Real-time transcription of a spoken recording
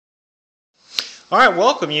Alright,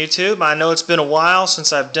 welcome YouTube. I know it's been a while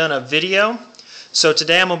since I've done a video. So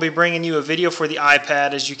today I'm going to be bringing you a video for the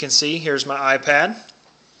iPad. As you can see, here's my iPad.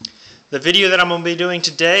 The video that I'm going to be doing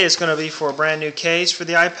today is going to be for a brand new case for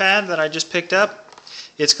the iPad that I just picked up.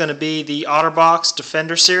 It's going to be the OtterBox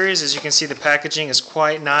Defender series. As you can see, the packaging is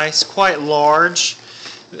quite nice, quite large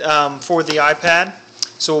for the iPad.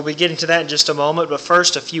 So we'll be getting to that in just a moment, but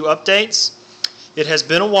first a few updates. It has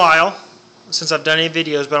been a while since I've done any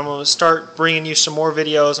videos, but I'm going to start bringing you some more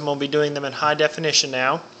videos. I'm going to be doing them in high definition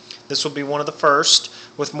now. This will be one of the first,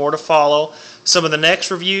 with more to follow. Some of the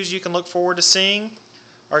next reviews you can look forward to seeing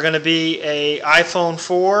are going to be a iPhone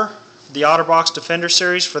 4, the OtterBox Defender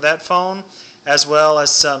series for that phone, as well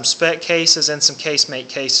as some spec cases and some casemate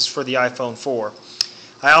cases for the iPhone 4.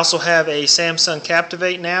 I also have a Samsung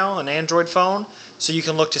Captivate now, an Android phone, so you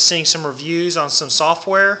can look to seeing some reviews on some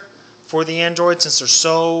software for the Android, since they're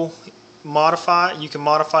so you can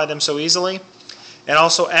modify them so easily. And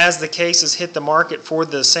also, as the cases hit the market for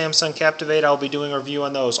the Samsung Captivate, I'll be doing a review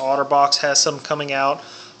on those. OtterBox has some coming out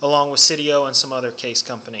along with Cydio and some other case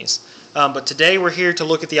companies. But today we're here to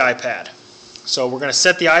look at the iPad. So we're going to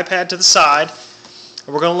set the iPad to the side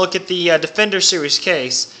and we're going to look at the Defender series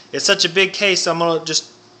case. It's such a big case, I've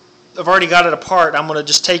already got it apart. I'm going to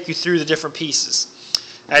just take you through the different pieces.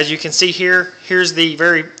 As you can see here, here's the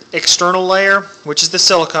very external layer, which is the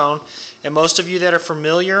silicone. And most of you that are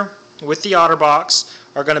familiar with the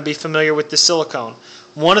OtterBox are going to be familiar with the silicone.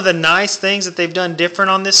 One of the nice things that they've done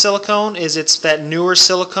different on this silicone is it's that newer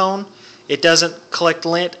silicone. It doesn't collect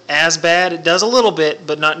lint as bad. It does a little bit,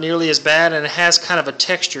 but not nearly as bad, and it has kind of a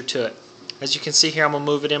texture to it. As you can see here, I'm going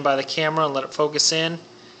to move it in by the camera and let it focus in. It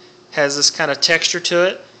has this kind of texture to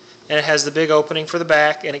it, and it has the big opening for the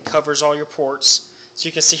back, and it covers all your ports. So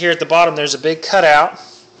you can see here at the bottom there's a big cutout.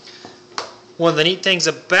 One of the neat things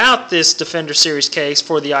about this Defender series case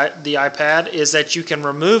for the iPad is that you can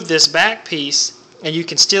remove this back piece and you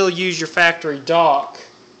can still use your factory dock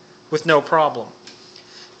with no problem.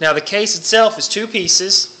 Now the case itself is two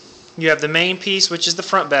pieces. You have the main piece, which is the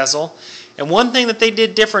front bezel, and one thing that they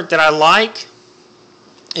did different that I like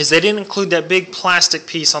is they didn't include that big plastic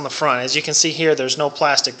piece on the front. As you can see here, there's no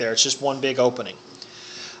plastic there. It's just one big opening.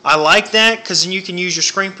 I like that because then you can use your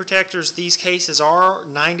screen protectors. These cases are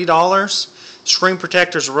 $90. Screen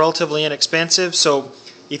protectors are relatively inexpensive, so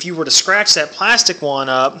if you were to scratch that plastic one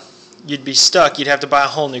up, you'd be stuck. You'd have to buy a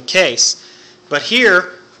whole new case. But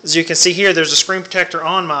here, as you can see here, there's a screen protector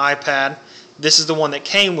on my iPad. This is the one that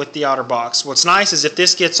came with the OtterBox. What's nice is if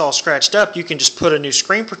this gets all scratched up, you can just put a new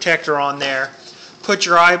screen protector on there, put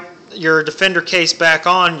your Defender case back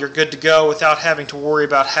on, you're good to go without having to worry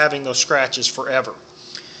about having those scratches forever.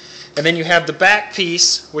 And then you have the back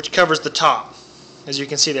piece, which covers the top. As you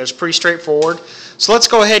can see there, it's pretty straightforward. So let's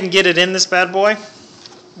go ahead and get it in this bad boy.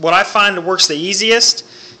 What I find works the easiest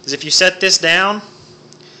is if you set this down,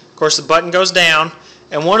 of course the button goes down,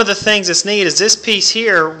 and one of the things that's neat is this piece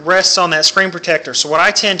here rests on that screen protector. So what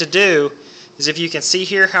I tend to do is, if you can see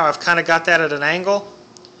here how I've kind of got that at an angle,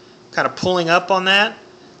 kind of pulling up on that,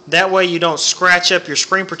 that way you don't scratch up your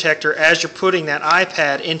screen protector as you're putting that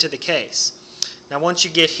iPad into the case. Now once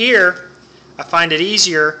you get here, I find it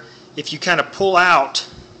easier if you kind of pull out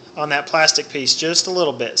on that plastic piece just a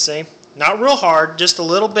little bit, see? Not real hard, just a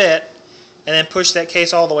little bit, and then push that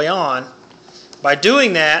case all the way on. By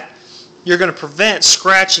doing that, you're going to prevent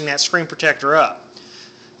scratching that screen protector up.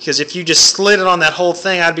 Because if you just slid it on that whole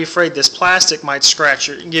thing, I'd be afraid this plastic might scratch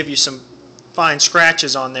it and give you some fine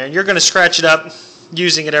scratches on there. And you're going to scratch it up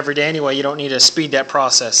using it every day anyway. You don't need to speed that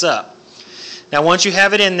process up. Now once you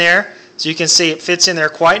have it in there, so you can see it fits in there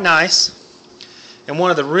quite nice. And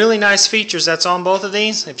one of the really nice features that's on both of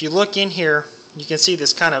these, if you look in here, you can see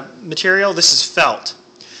this kind of material. This is felt.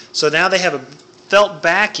 So now they have a felt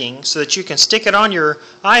backing so that you can stick it on your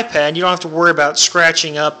iPad. You don't have to worry about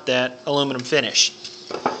scratching up that aluminum finish.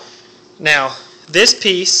 Now this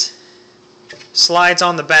piece slides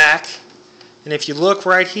on the back, and if you look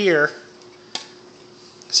right here,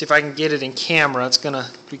 see if I can get it in camera, it's going to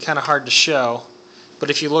be kind of hard to show. But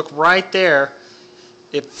if you look right there,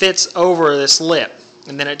 it fits over this lip,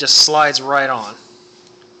 and then it just slides right on.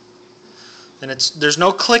 And there's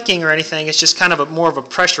no clicking or anything, it's just kind of more of a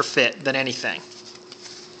pressure fit than anything.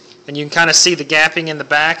 And you can kind of see the gapping in the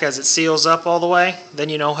back as it seals up all the way. Then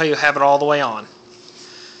you know how you have it all the way on.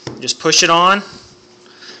 You just push it on.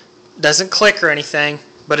 Doesn't click or anything,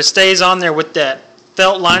 but it stays on there with that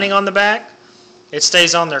felt lining on the back. It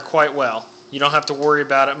stays on there quite well. You don't have to worry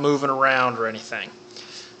about it moving around or anything.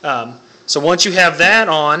 So once you have that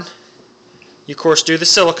on, you of course do the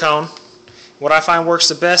silicone. What I find works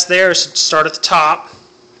the best there is to start at the top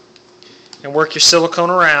and work your silicone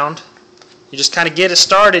around You just kind of get it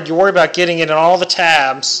started. You worry about getting it in all the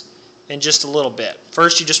tabs in just a little bit.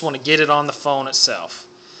 First, you just want to get it on the phone itself.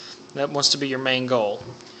 That wants to be your main goal.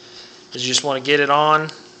 Is you just want to get it on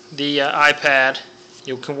the iPad.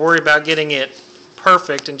 You can worry about getting it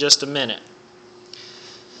perfect in just a minute.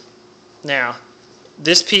 Now,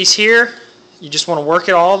 this piece here, you just want to work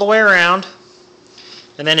it all the way around.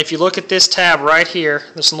 And then if you look at this tab right here,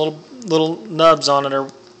 there's some little nubs on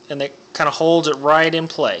it, and it kind of holds it right in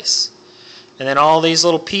place. And then all these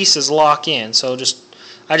little pieces lock in. So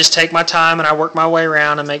I just take my time and I work my way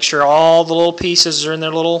around and make sure all the little pieces are in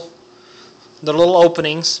their little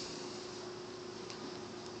openings.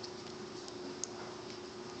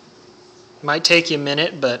 Might take you a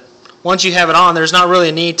minute, but once you have it on, there's not really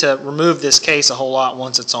a need to remove this case a whole lot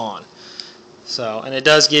once it's on. So, and it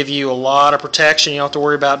does give you a lot of protection. You don't have to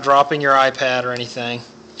worry about dropping your iPad or anything.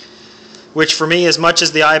 Which for me, as much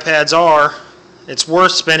as the iPads are, it's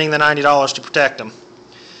worth spending the $90 to protect them.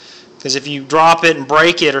 Because if you drop it and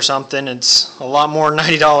break it or something, it's a lot more than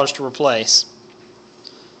 $90 to replace.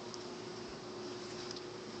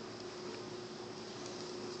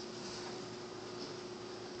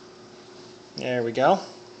 There we go.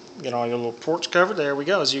 Get all your little ports covered. There we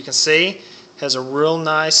go. As you can see, has a real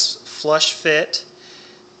nice flush fit.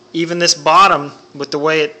 Even this bottom, with the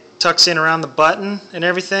way it tucks in around the button and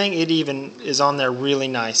everything, it even is on there really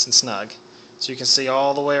nice and snug. So you can see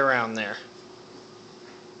all the way around there.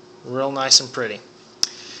 Real nice and pretty.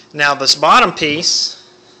 Now this bottom piece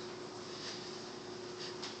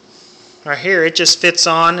right here, it just fits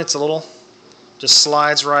on. It's a little, just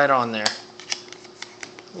slides right on there.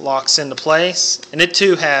 Locks into place, and it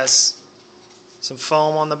too has some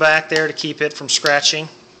foam on the back there to keep it from scratching,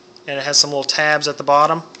 and it has some little tabs at the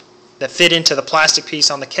bottom that fit into the plastic piece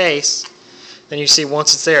on the case. Then you see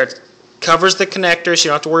once it's there, it covers the connector, so you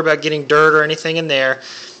don't have to worry about getting dirt or anything in there.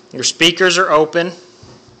 Your speakers are open,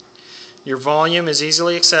 your volume is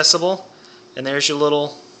easily accessible, and there's your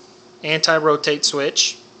little anti-rotate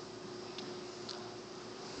switch.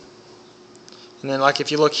 And then, like,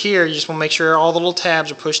 if you look here, you just want to make sure all the little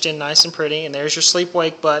tabs are pushed in nice and pretty. And there's your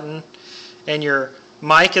sleep-wake button. And your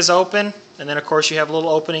mic is open. And then, of course, you have a little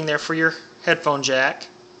opening there for your headphone jack.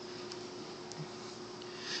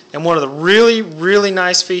 And one of the really, really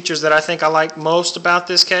nice features that I think I like most about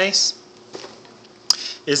this case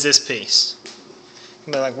is this piece.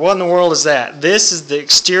 And they're like, what in the world is that? This is the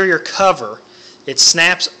exterior cover. It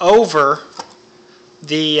snaps over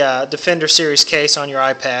the Defender series case on your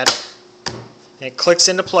iPad. And it clicks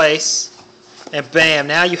into place, and bam,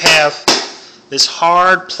 now you have this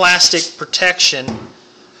hard plastic protection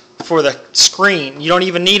for the screen. You don't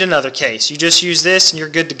even need another case. You just use this and you're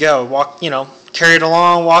good to go. Walk, carry it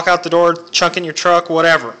along, walk out the door, chunk it in your truck,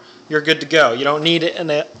 whatever. You're good to go. You don't need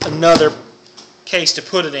another case to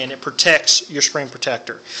put it in. It protects your screen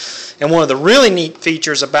protector. And one of the really neat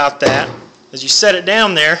features about that is you set it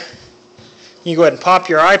down there, you go ahead and pop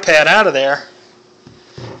your iPad out of there.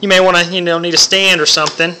 You may want to, need a stand or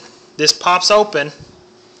something. This pops open,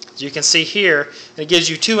 as you can see here, and it gives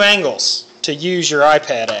you two angles to use your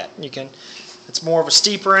iPad at. It's more of a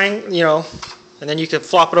steeper angle, and then you can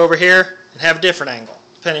flop it over here and have a different angle,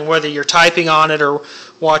 depending whether you're typing on it or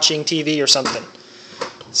watching TV or something.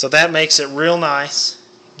 So that makes it real nice.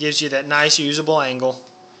 Gives you that nice usable angle,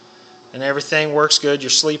 and everything works good. Your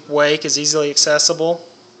sleep-wake is easily accessible.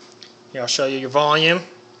 Here, I'll show you your volume.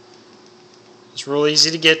 It's real easy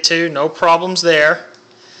to get to, no problems there.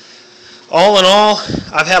 All in all,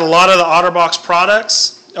 I've had a lot of the OtterBox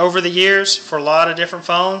products over the years for a lot of different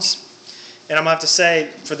phones. And I'm going to have to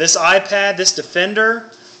say, for this iPad, this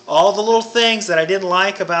Defender, all the little things that I didn't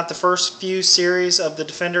like about the first few series of the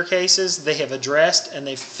Defender cases, they have addressed and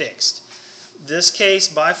they've fixed. This case,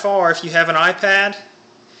 by far, if you have an iPad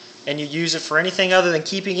and you use it for anything other than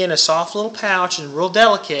keeping it in a soft little pouch and real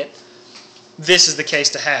delicate, this is the case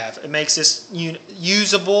to have. It makes this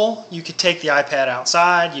usable. You can take the iPad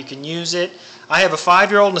outside. You can use it. I have a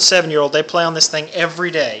 5-year-old and a 7-year-old. They play on this thing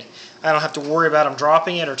every day. I don't have to worry about them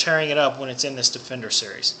dropping it or tearing it up when it's in this Defender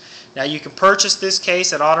series. Now you can purchase this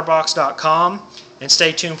case at OtterBox.com and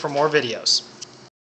stay tuned for more videos.